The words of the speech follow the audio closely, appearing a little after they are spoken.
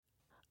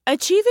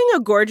Achieving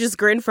a gorgeous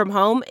grin from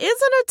home isn't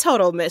a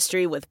total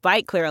mystery with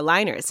Byte Clear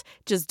aligners.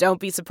 Just don't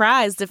be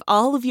surprised if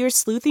all of your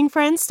sleuthing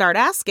friends start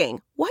asking,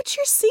 "What's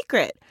your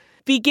secret?"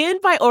 Begin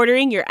by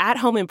ordering your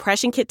at-home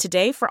impression kit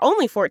today for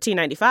only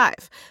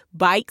 $14.95.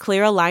 Byte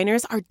Clear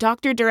aligners are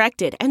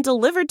doctor-directed and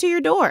delivered to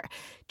your door.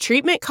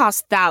 Treatment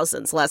costs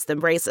thousands less than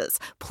braces.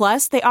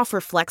 Plus, they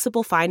offer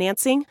flexible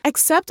financing,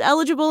 accept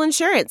eligible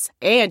insurance,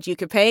 and you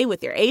can pay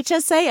with your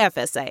HSA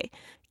FSA.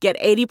 Get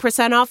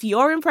 80% off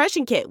your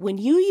impression kit when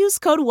you use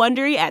code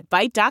WONDERY at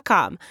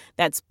Byte.com.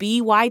 That's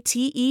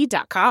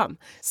BYTE.com.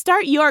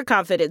 Start your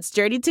confidence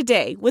journey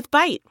today with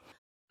Byte.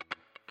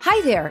 Hi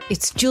there,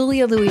 it's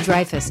Julia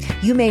Louis-Dreyfus.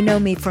 You may know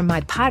me from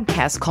my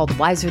podcast called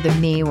Wiser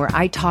Than Me, where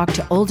I talk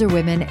to older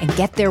women and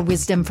get their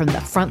wisdom from the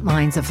front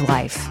lines of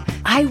life.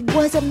 I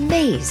was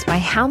amazed by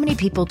how many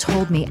people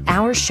told me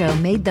our show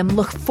made them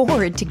look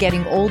forward to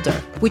getting older,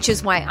 which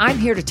is why I'm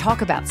here to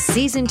talk about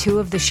season 2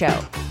 of the show.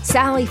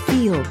 Sally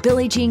Field,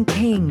 Billie Jean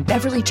King,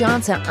 Beverly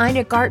Johnson,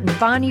 Ina Garten,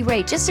 Bonnie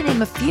Raitt, just to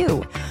name a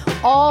few.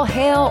 All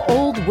hail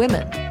old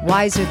women.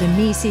 Wiser Than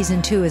Me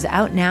season 2 is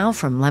out now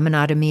from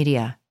Lemonada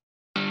Media.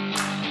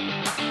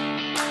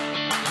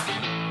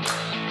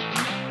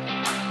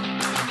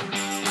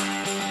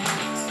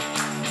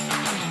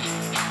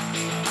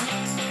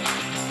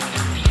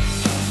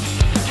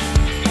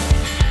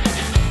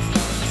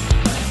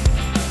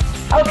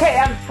 Okay,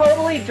 I'm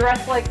totally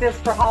dressed like this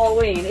for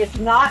Halloween. It's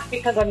not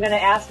because I'm going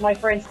to ask my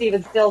friend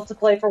Steven Stills to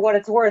play For What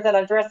It's Worth and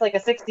I'm dressed like a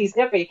 60s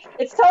hippie.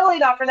 It's totally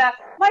not for that.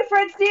 My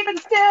friend Steven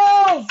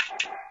Stills!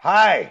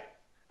 Hi.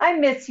 I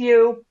miss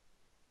you.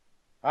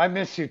 I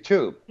miss you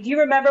too. Do you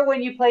remember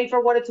when you played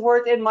For What It's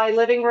Worth in my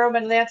living room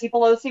and Nancy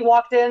Pelosi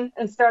walked in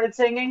and started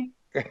singing?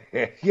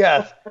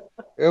 Yes.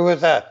 There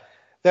was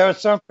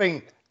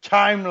something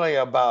timely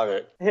about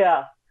it.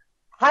 Yeah.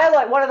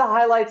 One of the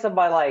highlights of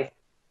my life.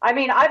 I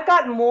mean, I've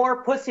gotten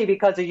more pussy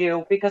because of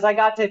you, because I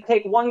got to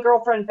take one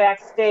girlfriend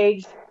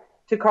backstage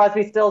to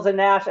Crosby, Stills, and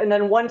Nash, and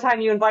then one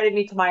time you invited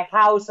me to my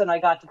house, and I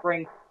got to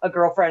bring a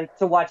girlfriend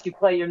to watch you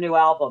play your new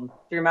album. Do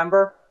you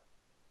remember?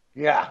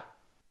 Yeah.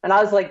 And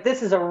I was like,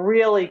 this is a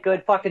really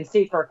good fucking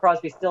seat for a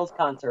Crosby, Stills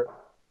concert.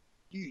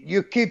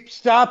 You keep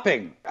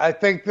stopping. I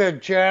think they're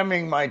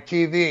jamming my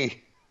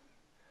TV.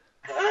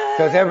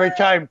 Because every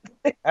time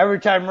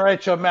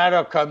Rachel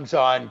Maddow comes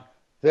on,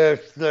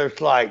 there's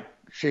like,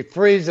 she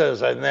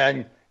freezes, and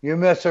then you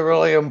miss a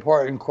really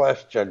important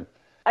question.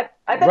 I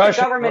bet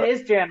the government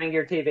is jamming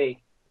your TV.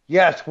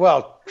 Yes,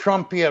 well,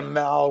 Trumpian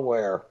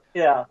malware.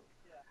 Yeah.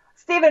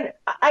 Stephen,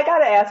 I got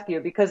to ask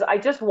you, because I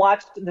just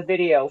watched the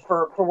video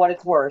for What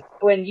It's Worth.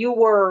 When you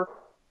were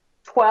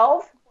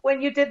 12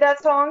 when you did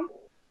that song?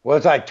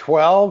 Was I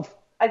 12?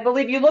 I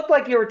believe you looked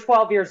like you were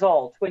 12 years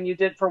old when you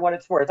did For What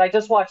It's Worth. I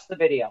just watched the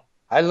video.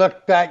 I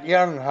looked that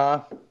young,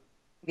 huh?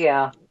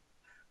 Yeah.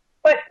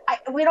 But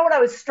you know what I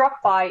was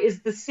struck by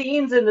is the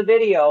scenes in the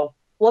video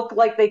look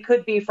like they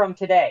could be from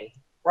today,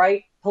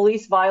 right?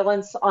 Police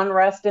violence,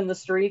 unrest in the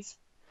streets.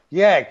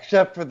 Yeah,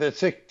 except for the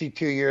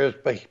 62 years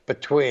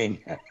between.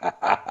 Dude,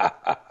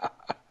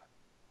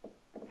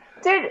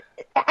 I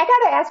got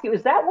to ask you,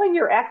 is that when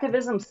your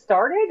activism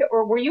started,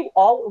 or were you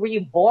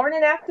born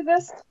an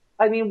activist?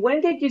 I mean,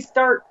 when did you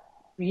start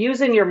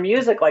using your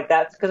music like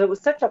that? Because it was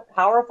such a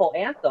powerful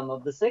anthem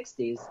of the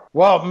 60s.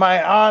 Well,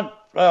 my aunt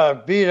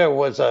Vita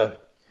was a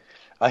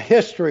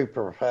history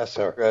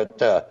professor at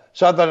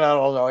Southern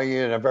Illinois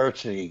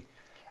University,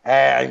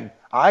 and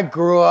I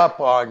grew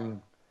up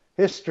on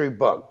history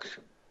books.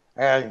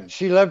 And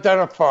she lived on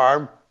a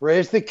farm,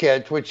 raised the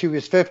kids. When she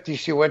was 50,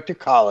 she went to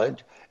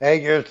college.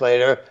 8 years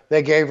later,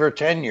 they gave her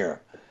tenure,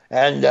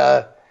 and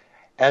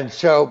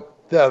so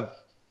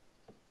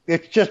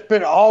it's just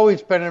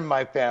always been in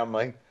my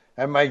family.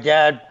 And my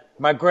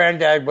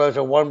granddad was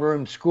a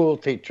one-room school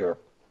teacher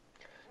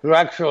who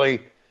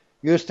actually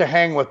used to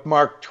hang with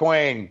Mark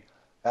Twain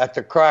at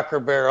the Cracker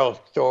Barrel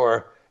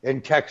store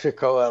in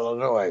Texaco,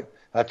 Illinois.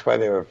 That's where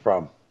they were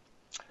from.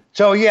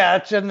 So yeah,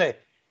 it's in the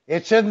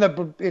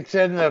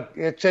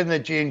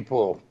gene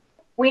pool.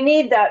 We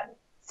need that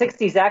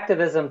 60s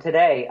activism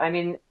today. I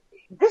mean,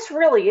 this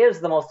really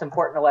is the most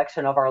important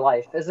election of our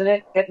life, isn't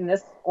it? Getting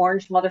this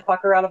orange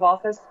motherfucker out of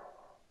office.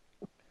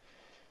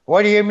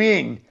 What do you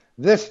mean?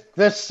 This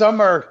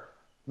summer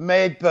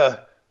made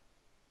the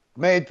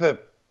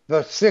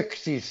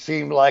 60s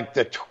seem like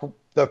the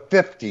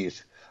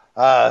 50s.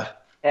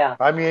 Yeah.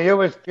 I mean, it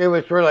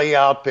was really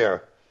out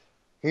there.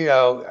 You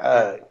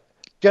know,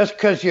 just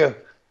because you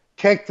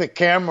take the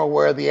camera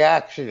where the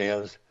action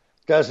is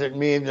doesn't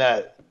mean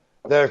that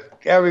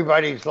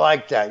everybody's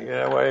like that. You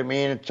know what I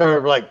mean? It's sort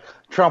of like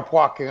Trump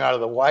walking out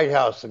of the White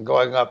House and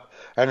going up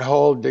and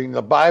holding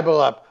the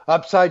Bible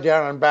upside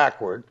down and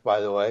backwards, by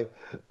the way.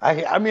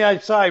 I mean, I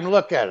saw him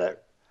look at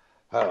it.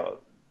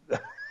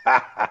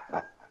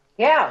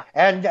 Yeah.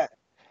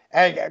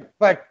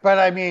 But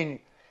I mean,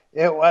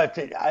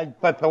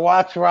 but the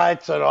Watts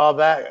rights and all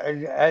that,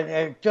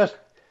 and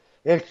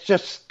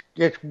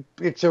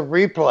it's a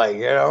replay,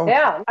 you know?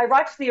 Yeah. I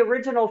watched the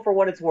original For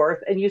What It's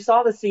Worth, and you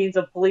saw the scenes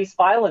of police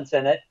violence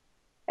in it.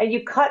 and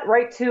you cut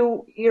right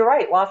to, you're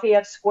right,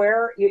 Lafayette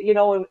Square. You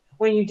know,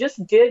 when you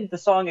just did the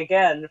song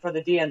again for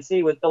the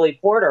DNC with Billy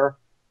Porter,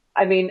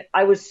 I mean,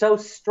 I was so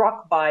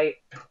struck by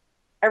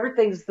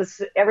everything's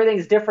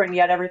different,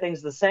 yet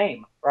everything's the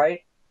same,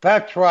 right?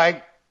 That's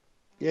right.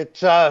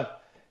 It's a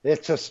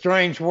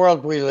strange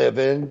world we live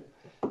in.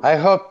 I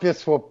hope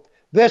this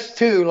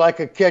too, like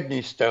a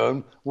kidney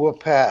stone, will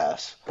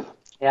pass.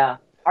 Yeah.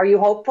 Are you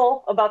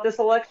hopeful about this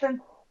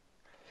election?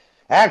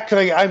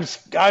 Actually, I'm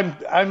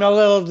a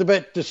little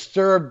bit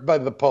disturbed by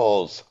the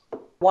polls.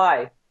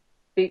 Why?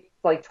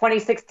 Like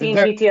 2016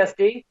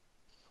 PTSD?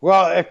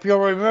 Well, if you'll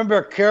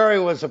remember,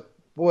 Kerry was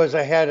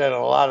ahead in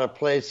a lot of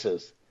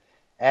places,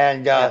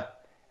 and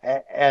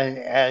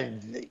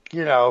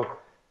you know,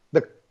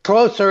 the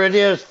closer it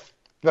is,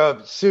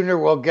 the sooner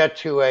we'll get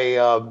to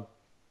a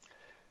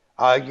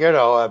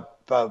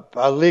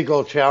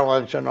legal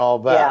challenge and all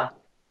that. Yeah,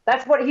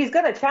 that's what he's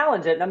going to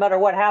challenge it, no matter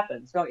what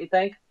happens, don't you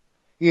think?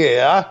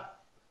 Yeah,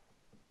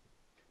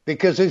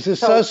 because he's a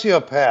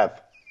sociopath.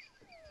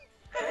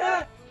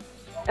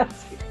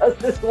 Because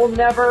this will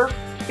never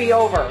be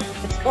over.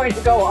 It's going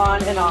to go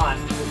on and on.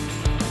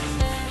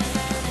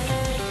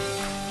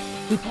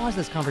 We paused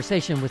this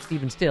conversation with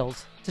Stephen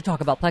Stills to talk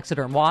about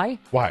Plexiderm. Why?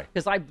 Why?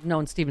 Because I've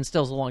known Stephen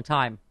Stills a long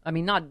time. I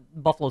mean, not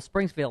Buffalo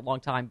Springfield a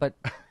long time, but,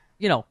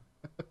 you know,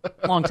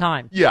 long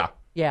time. Yeah.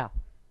 Yeah.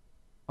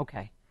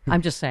 Okay.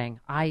 I'm just saying,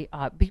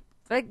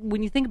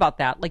 when you think about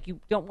that, like,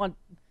 you don't want,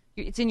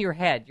 it's in your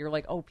head. You're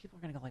like, oh, people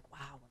are going to go like,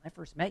 wow, when I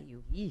first met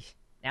you, yeesh,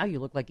 now you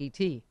look like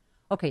E.T.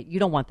 Okay, you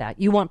don't want that.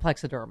 You want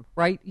Plexiderm,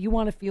 right? You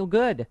want to feel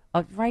good,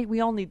 right?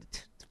 We all need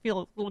to feel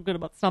a little good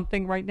about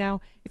something right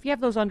now. If you have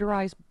those under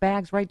eyes,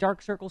 bags, right,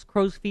 dark circles,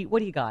 crow's feet,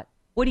 what do you got?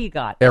 What do you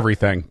got?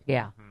 Everything.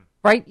 Yeah.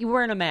 Right? You're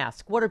wearing a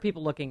mask. What are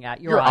people looking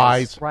at? Your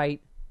eyes. Right?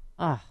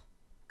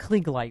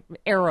 Klieg-Light,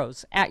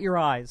 arrows at your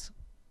eyes.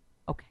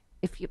 Okay.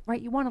 If you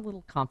you want a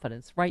little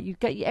confidence, right? You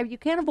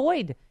can't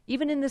avoid,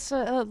 even in this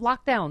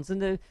lockdowns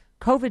and the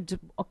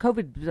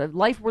COVID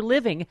life we're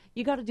living.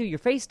 You got to do your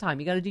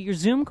FaceTime. You got to do your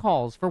Zoom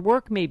calls for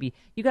work. Maybe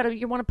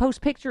you want to post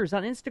pictures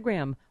on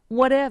Instagram.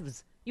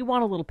 Whatevs. You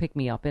want a little pick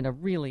me up in a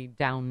really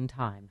down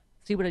time.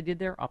 See what I did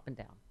there? Up and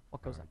down.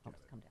 What goes up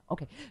must come down.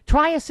 Okay.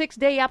 Try a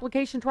 6-day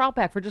application trial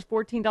pack for just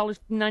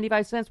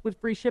 $14.95 with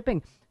free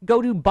shipping.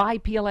 Go to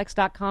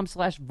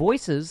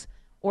buyplx.com/voices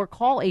or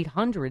call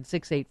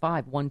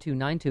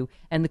 800-685-1292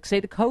 and say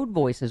the code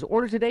VOICES.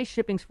 Order today.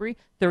 Shipping's free.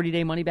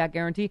 30-day money-back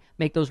guarantee.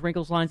 Make those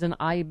wrinkles, lines, and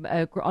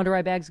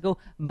under-eye bags go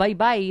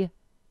bye-bye.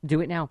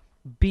 Do it now.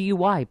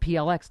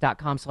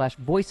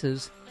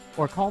 buyplx.com/voices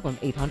or call them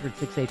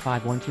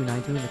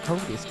 800-685-1292 and the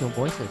code is still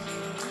VOICES.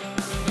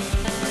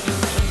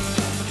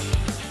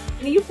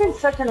 You've been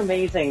such an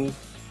amazing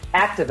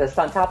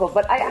activist on top of,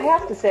 but I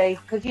have to say,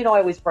 because I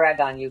always brag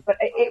on you, but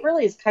it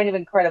really is kind of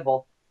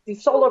incredible.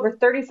 You've sold over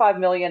 35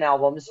 million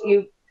albums.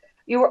 You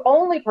were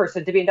only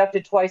person to be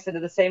inducted twice into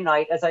the same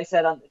night, as I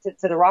said,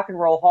 to the Rock and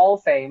Roll Hall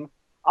of Fame.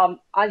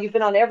 You've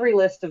been on every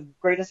list of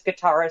greatest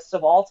guitarists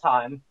of all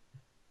time.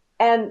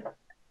 And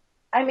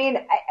I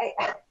mean,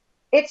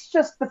 it's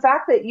just the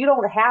fact that you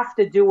don't have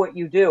to do what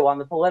you do on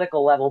the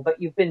political level,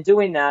 but you've been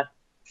doing that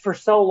for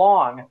so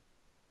long.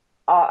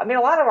 I mean,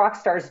 a lot of rock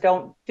stars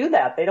don't do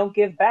that. They don't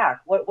give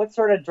back. What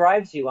sort of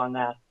drives you on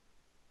that?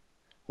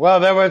 Well,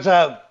 there was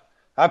a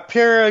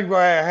period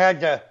where I had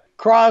to,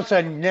 Cross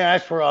and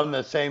Nash were on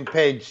the same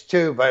page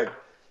too, but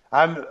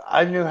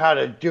I knew how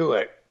to do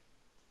it.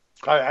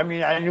 I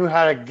mean, I knew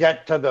how to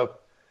get to the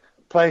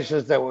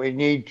places that we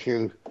need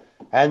to.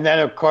 And then,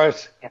 of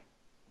course,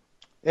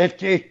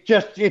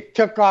 it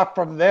took off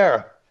from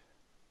there.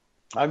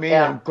 I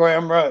mean,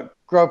 Graham wrote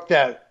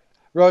that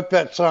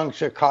song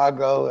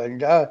Chicago, and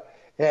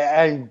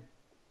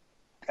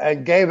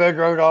David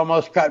wrote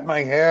Almost Cut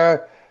My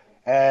Hair,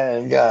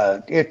 and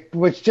it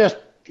was just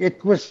we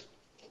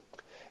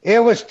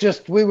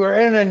were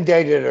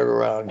inundated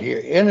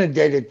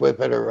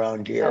with it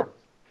around here.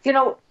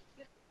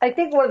 I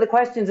think one of the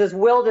questions is,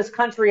 will this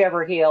country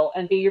ever heal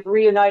and be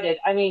reunited?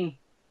 I mean,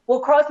 will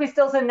Crosby,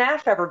 Stills, and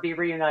Nash ever be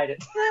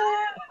reunited?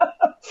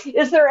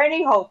 Is there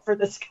any hope for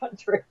this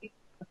country?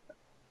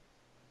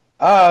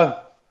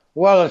 Well,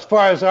 as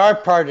far as our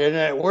part in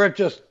it, we're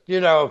just,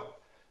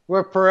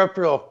 we're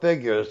peripheral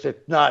figures.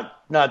 It's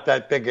not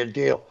that big a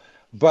deal.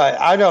 But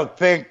I don't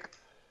think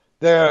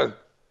that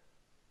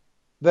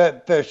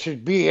there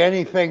should be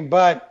anything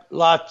but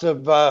lots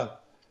of,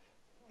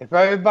 if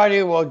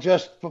everybody will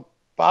just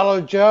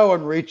follow Joe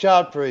and reach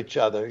out for each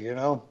other,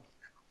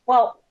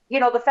 Well,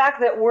 the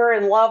fact that we're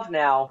in love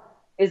now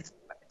is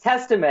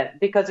testament,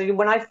 because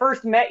when I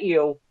first met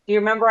you, do you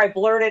remember I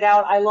blurted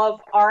out, I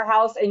love Our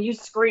House, and you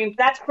screamed,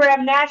 that's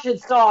Graham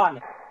Nash's song.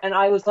 And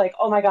I was like,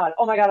 oh my God,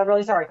 I'm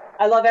really sorry.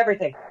 I love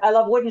everything. I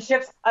love Wooden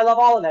Ships. I love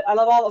all of it. I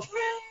love all of it.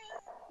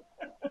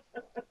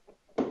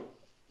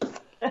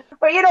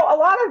 But, a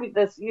lot of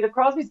this,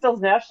 Crosby,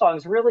 Stills, Nash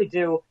songs really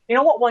do.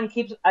 What one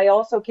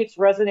keeps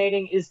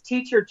resonating is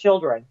Teach Your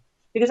Children.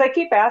 Because I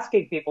keep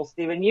asking people,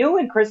 Stephen, you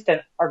and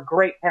Kristen are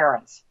great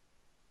parents.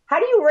 How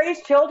do you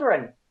raise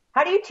children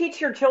How do you teach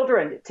your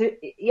children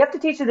you have to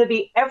teach them to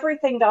be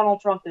everything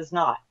Donald Trump is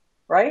not,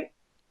 right?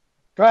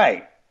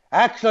 Right.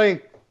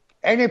 Actually,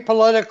 any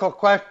political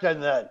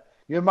question that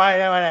you might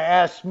want to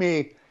ask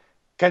me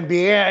can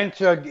be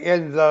answered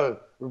in the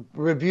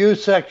review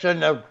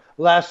section of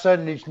last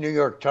Sunday's New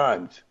York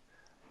Times.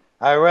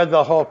 I read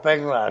the whole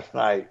thing last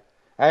night,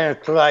 and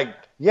it's like,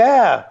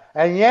 yeah,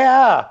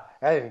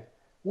 and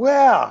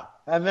well,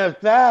 and there's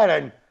that,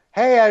 and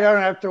hey, I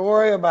don't have to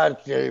worry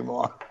about it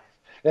anymore.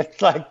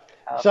 It's like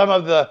some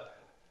of the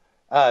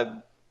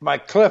my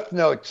cliff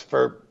notes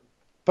for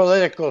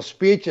political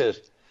speeches.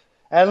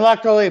 And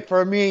luckily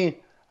for me,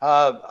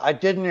 I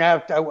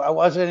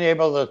wasn't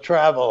able to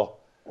travel,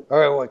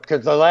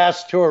 because the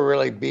last tour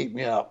really beat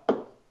me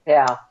up.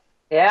 Yeah.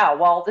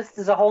 Well, this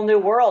is a whole new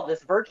world,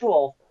 this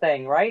virtual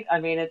thing, right? I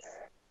mean,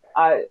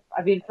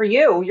 for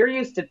you, you're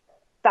used to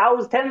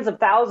tens of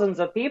thousands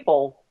of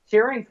people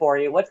cheering for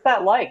you. What's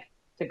that like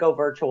to go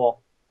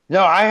virtual?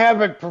 No, I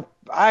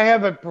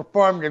haven't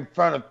performed in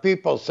front of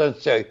people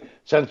since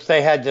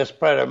they had to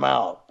spread them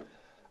out.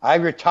 I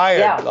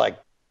retired like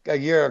a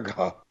year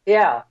ago.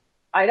 Yeah,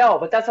 I know,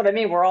 but that's what I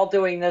mean. We're all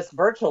doing this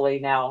virtually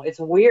now. It's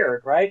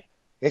weird, right?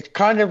 It's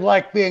kind of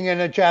like being in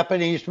a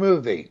Japanese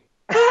movie.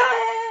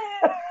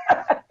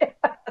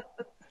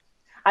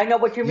 I know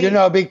what you mean. You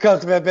know,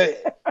 because of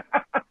it.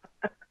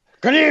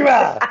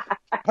 Konnichiwa!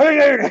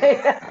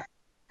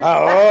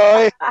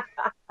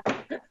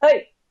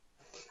 Hey.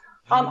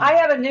 I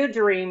have a new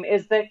dream,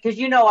 is that, because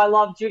I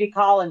love Judy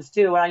Collins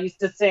too, and I used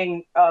to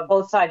sing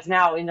Both Sides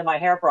Now into my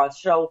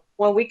hairbrush. So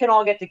when we can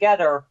all get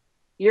together,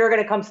 you're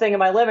going to come sing in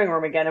my living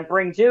room again and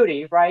bring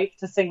Judy, right,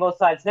 to sing Both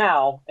Sides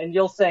Now, and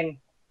you'll sing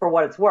For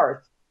What It's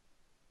Worth.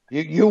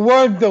 You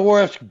weren't the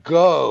worst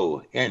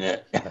go in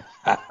it.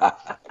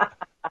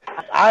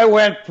 I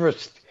went for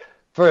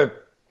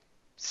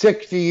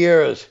 60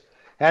 years,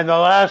 and the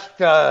last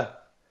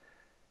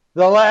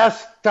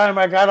time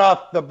I got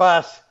off the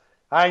bus,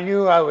 I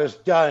knew I was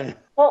done.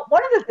 Well,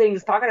 one of the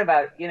things, talking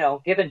about,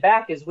 giving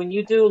back, is when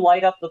you do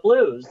Light Up the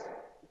Blues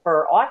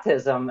for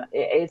autism,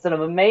 it's an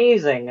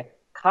amazing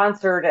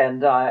concert.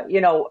 And,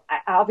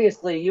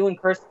 obviously you and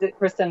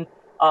Kristen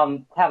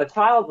have a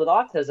child with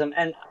autism.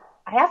 And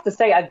I have to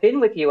say, I've been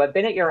with you. I've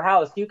been at your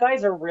house. You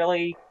guys are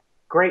really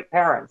great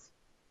parents.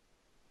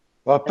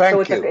 Well,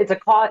 thank you. It's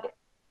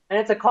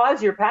a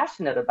cause you're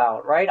passionate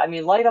about, right? I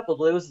mean, Light Up the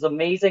Blues is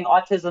amazing.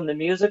 Autism, the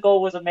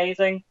musical, was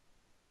amazing.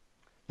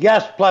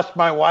 Yes, plus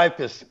my wife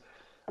is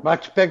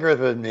much bigger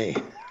than me.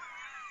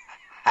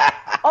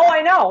 Oh,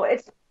 I know.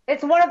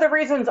 It's one of the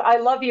reasons I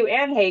love you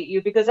and hate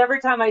you, because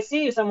every time I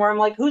see you somewhere, I'm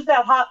like, who's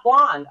that hot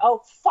blonde?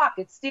 Oh, fuck,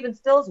 it's Stephen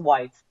Still's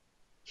wife.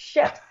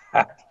 Shit.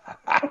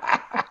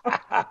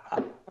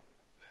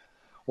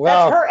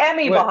 Well, that's her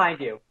Emmy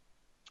behind you.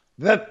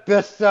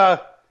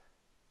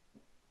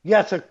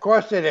 Yes, of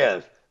course it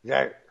is.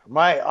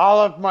 All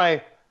of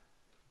my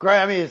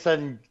Grammys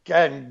and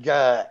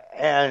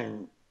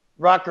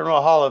Rock and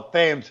Roll Hall of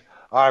Fames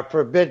are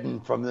forbidden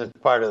from this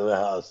part of the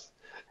house.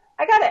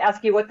 I got to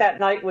ask you what that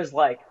night was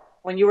like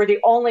when you were the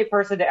only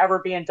person to ever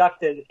be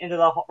inducted into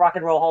the Rock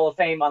and Roll Hall of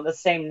Fame on the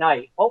same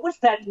night. What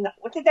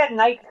did that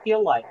night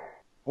feel like?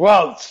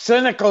 Well,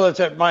 cynical as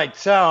it might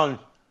sound,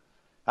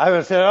 I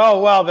would say,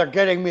 oh, well, they're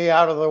getting me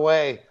out of the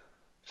way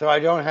so I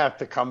don't have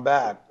to come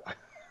back.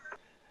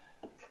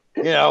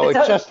 It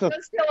does feel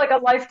like a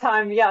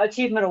lifetime,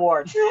 achievement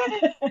award.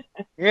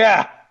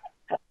 Yeah.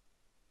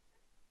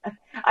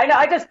 I know.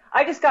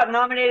 I just got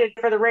nominated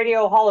for the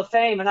Radio Hall of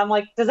Fame, and I'm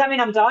like, does that mean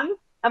I'm done?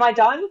 Am I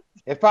done?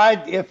 If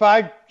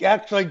I'd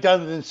actually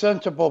done the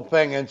sensible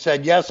thing and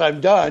said, yes, I'm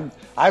done,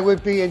 I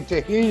would be in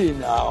Tahiti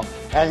now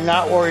and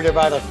not worried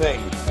about a thing.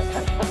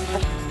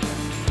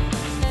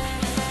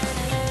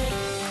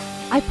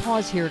 I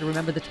pause here to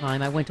remember the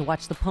time I went to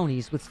watch the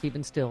ponies with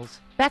Stephen Stills.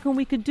 Back when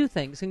we could do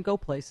things and go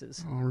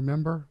places. Oh,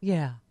 remember?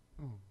 Yeah.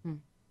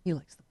 He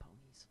likes the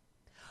ponies.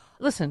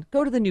 Listen,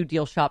 go to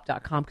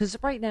thenewdealshop.com, because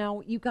right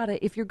now,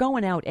 if you're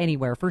going out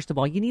anywhere, first of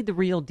all, you need the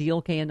Real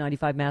Deal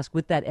KN95 mask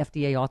with that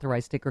FDA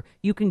authorized sticker.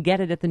 You can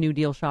get it at the New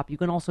Deal Shop. You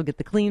can also get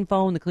the Clean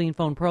Phone, the Clean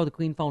Phone Pro, the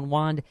Clean Phone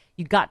Wand.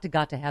 You got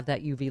to have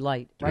that UV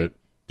light, right?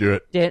 Do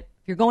it. If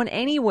you're going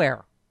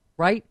anywhere,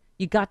 right?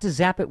 You got to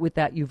zap it with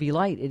that UV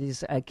light.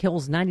 It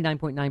kills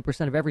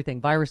 99.9% of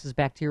everything, viruses,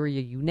 bacteria,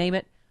 you name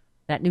it.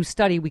 That new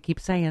study we keep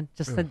saying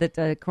just said that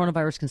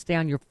coronavirus can stay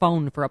on your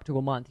phone for up to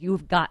a month.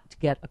 You've got to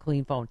get a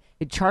clean phone.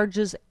 It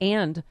charges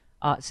and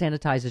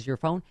sanitizes your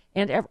phone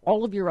and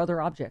all of your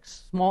other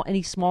objects.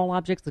 Any small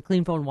objects, the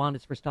Clean Phone Wand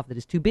is for stuff that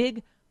is too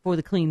big for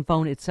the clean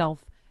phone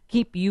itself.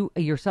 Keep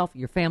yourself,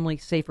 your family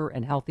safer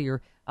and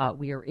healthier.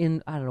 We are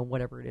in, I don't know,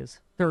 whatever it is,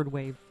 third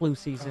wave, flu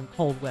season,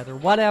 cold weather,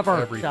 whatever.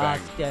 Everything.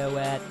 Just do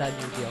it.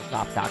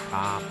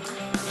 TheNewDealShop.com.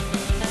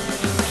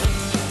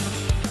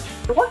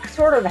 What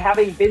sort of,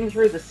 having been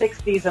through the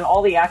 60s and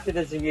all the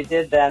activism you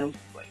did then,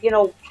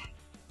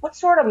 what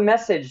sort of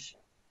message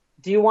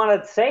do you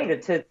want to say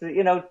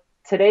to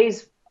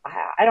today's,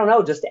 I don't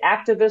know, just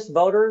activist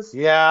voters?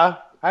 Yeah,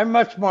 I'm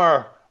much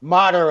more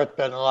moderate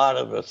than a lot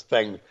of us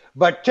think.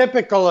 But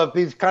typical of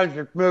these kinds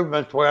of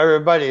movements where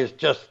everybody is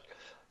just,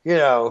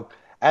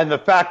 and the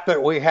fact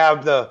that we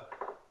have the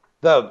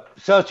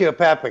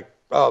sociopathic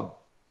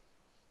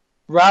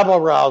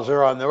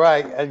rabble-rouser on the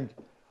right, and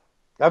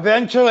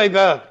eventually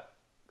the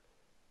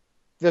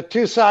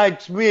two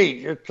sides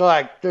meet. It's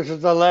like this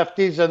is the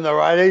lefties and the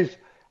righties,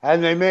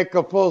 and they make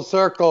a full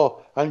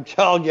circle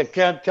until you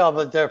can't tell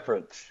the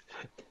difference.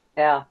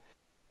 Yeah.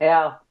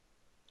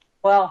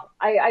 Well,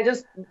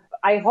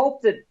 I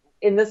hope that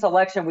in this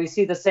election we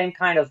see the same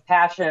kind of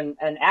passion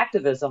and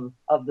activism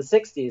of the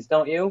 60s,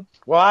 don't you?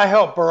 Well, I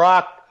hope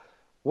Barack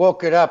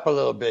woke it up a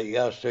little bit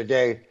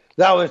yesterday.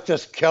 That was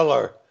just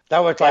killer.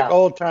 That was like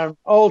old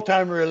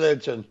time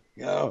religion,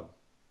 Yeah.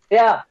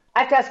 I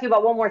have to ask you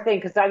about one more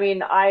thing, because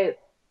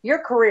your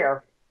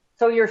career,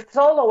 so your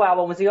solo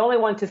album was the only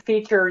one to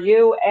feature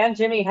you and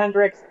Jimi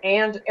Hendrix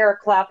and Eric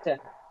Clapton.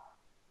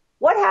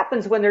 What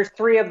happens when there's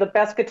three of the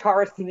best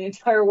guitarists in the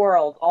entire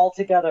world all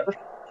together?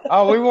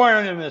 Oh, we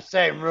weren't in the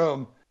same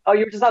room. Oh,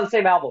 you were just on the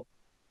same album.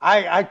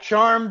 I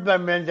charmed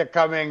them into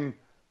coming,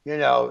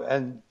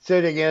 and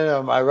sitting in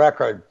on my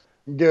record,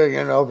 doing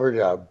an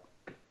overdub.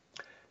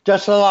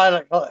 Just a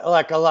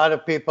lot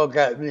of people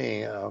get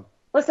me,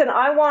 Listen,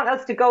 I want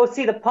us to go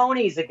see the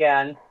ponies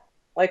again,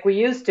 like we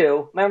used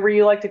to. Remember,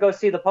 you like to go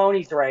see the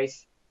ponies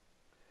race.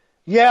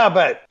 Yeah,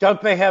 but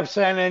don't they have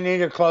Santa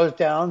Anita closed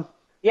down?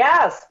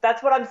 Yes,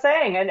 that's what I'm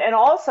saying. And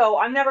also,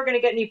 I'm never going to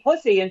get any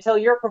pussy until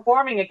you're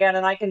performing again,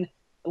 and I can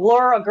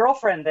lure a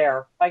girlfriend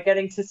there by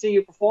getting to see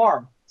you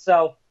perform.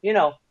 So,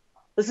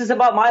 this is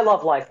about my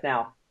love life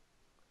now.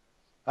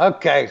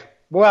 Okay.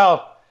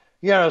 Well,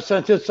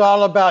 since it's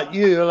all about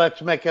you,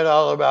 let's make it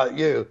all about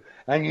you.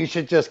 And you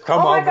should just come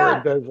over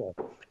and visit.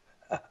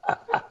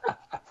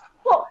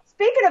 Well,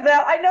 speaking of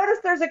that, I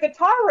noticed there's a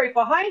guitar right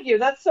behind you.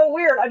 That's so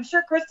weird. I'm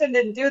sure Kristen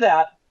didn't do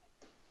that.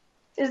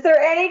 Is there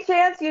any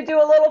chance you do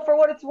a little For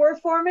What It's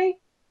Worth for me?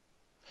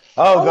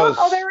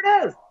 Oh, there it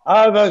is.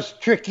 Oh, those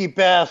tricky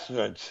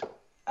bastards.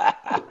 Come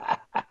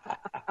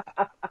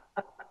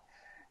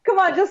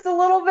on, just a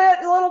little bit.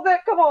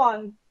 Come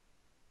on.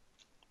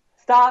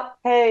 Stop.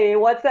 Hey,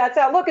 what's that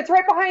sound? Look, it's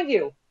right behind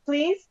you.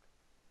 Please.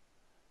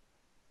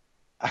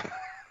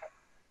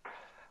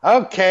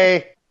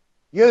 Okay.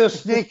 You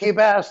sneaky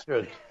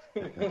bastard.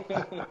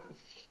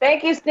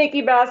 Thank you,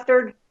 sneaky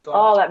bastard.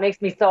 Oh, that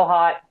makes me so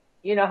hot.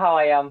 You know how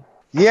I am.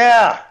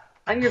 Yeah.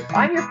 I'm your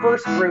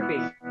first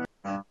groupie.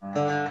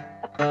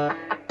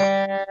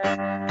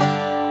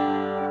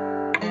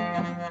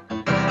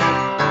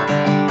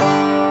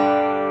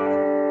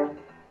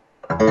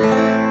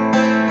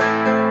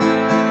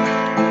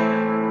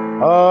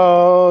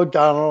 Oh,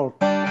 Donald.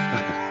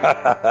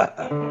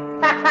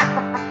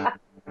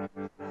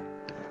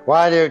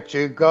 Why don't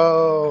you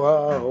go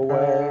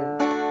away?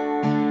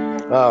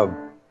 I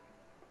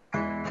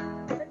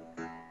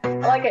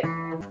like it.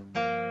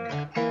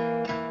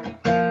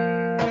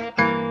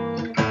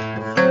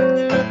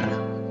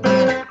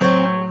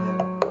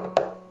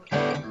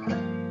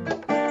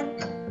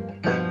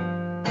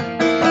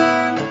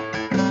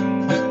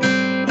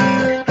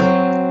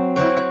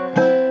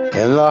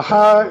 In the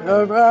heart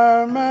of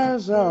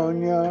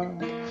Amazonia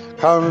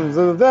comes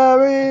the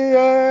very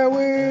air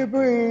we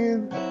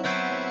breathe.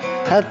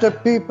 At the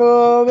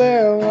people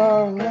there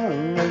are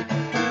hungry,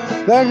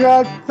 they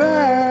got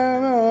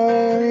family.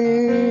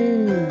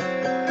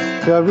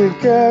 So be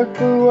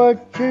careful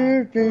what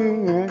you're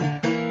doing.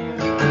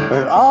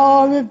 When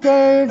all the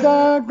days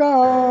are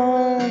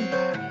gone,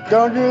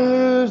 don't you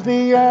lose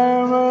the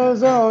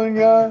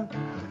Amazonia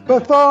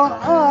before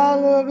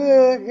all of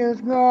it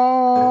is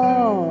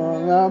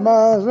gone.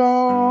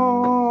 Amazonia.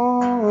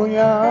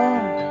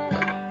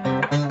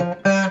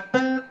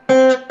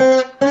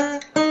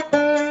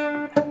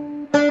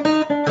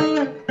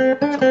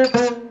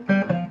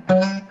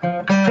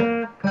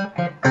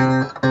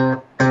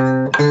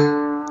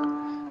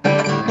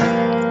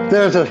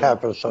 There's an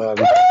episode.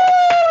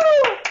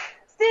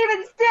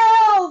 Stephen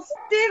Stills,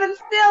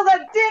 I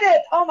did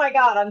it. Oh my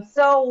God, I'm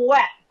so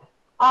wet.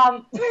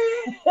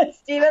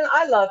 Stephen,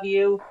 I love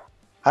you.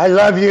 I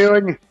love you.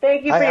 And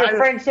thank you for your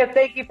friendship.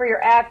 Thank you for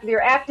your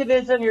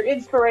activism, your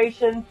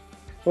inspiration.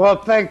 Well,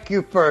 thanks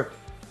for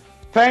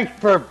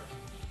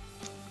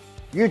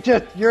you're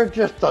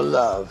just a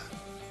love.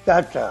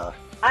 That's all.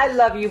 I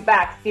love you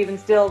back, Stephen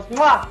Stills.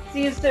 Mwah!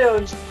 See you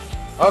soon.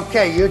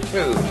 Okay, you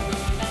too.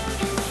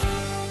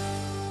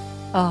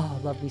 Oh,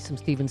 love me some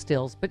Stephen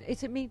Stills. But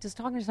is it me? Does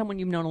talking to someone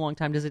you've known a long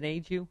time, does it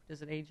age you?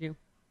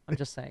 I'm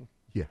just saying.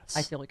 Yes.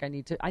 I feel like I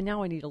need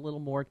a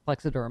little more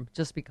Plexiderm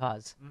just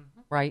because,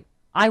 right?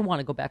 I want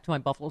to go back to my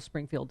Buffalo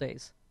Springfield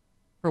days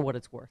for what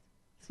it's worth.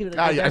 See what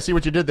I see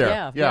what you did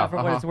there. Yeah, for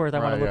what it's worth. I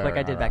want to look like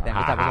I did back then,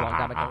 but that was a long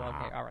time ago.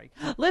 Okay, all right.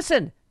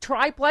 Listen,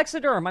 try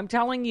Plexiderm. I'm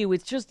telling you,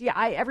 it's just,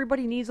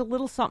 everybody needs a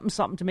little something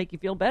to make you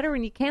feel better,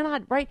 and you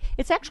cannot, right?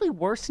 It's actually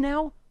worse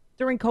now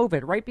during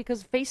COVID, right?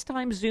 Because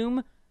FaceTime,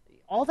 Zoom,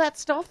 all that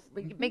stuff,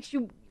 it makes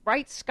you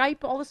right?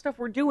 Skype, all the stuff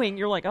we're doing,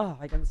 you're like, oh,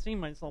 I can see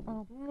myself in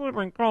a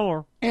different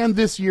color. And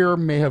this year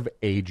may have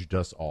aged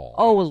us all.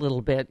 Oh, a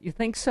little bit. You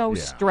think so?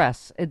 Yeah.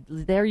 Stress.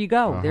 There you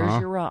go. There's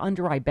your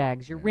under eye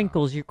bags, your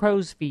wrinkles, your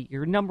crow's feet,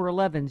 your number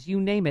 11s, you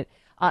name it.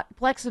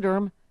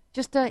 Plexiderm,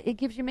 just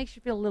it makes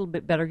you feel a little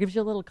bit better, gives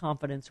you a little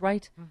confidence,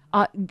 right?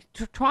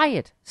 Try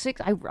it.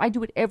 I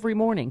do it every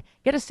morning.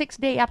 Get a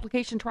 6-day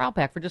application trial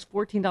pack for just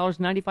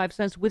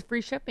 $14.95 with free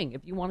shipping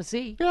if you want to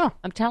see. Yeah.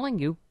 I'm telling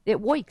you, it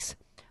works.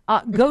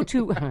 Go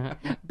to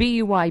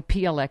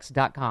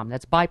BUIPLX.com.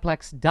 That's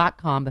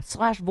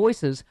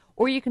biplex.com/voices,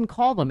 or you can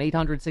call them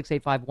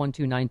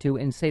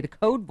 800-685-1292 and say the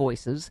code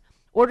VOICES.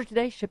 Order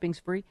today. Shipping's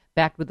free.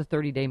 Backed with a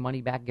 30-day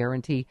money-back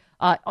guarantee.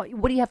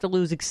 What do you have to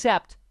lose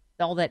except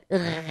all that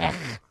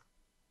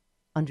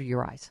under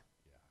your eyes?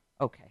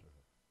 Okay.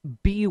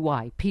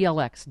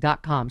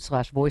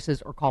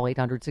 BUIPLX.com/voices or call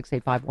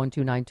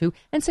 800-685-1292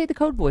 and say the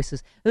code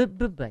VOICES.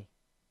 Bye-bye.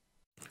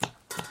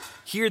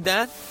 Hear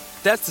that?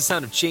 That's the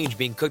sound of change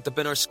being cooked up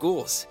in our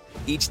schools.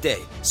 Each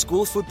day,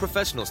 school food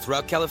professionals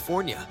throughout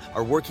California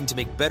are working to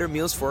make better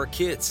meals for our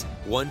kids,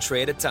 one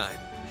tray at a time.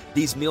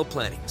 These meal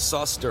planning,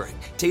 sauce stirring,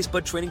 taste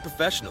bud training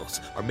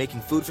professionals are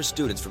making food for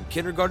students from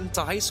kindergarten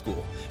to high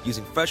school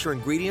using fresher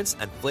ingredients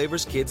and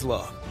flavors kids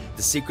love.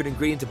 The secret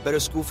ingredient to better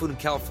school food in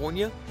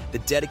California? The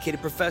dedicated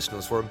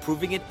professionals who are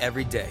improving it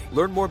every day.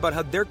 Learn more about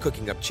how they're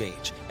cooking up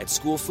change at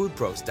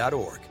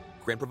schoolfoodpros.org.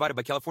 Grant provided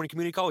by California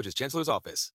Community College's Chancellor's Office.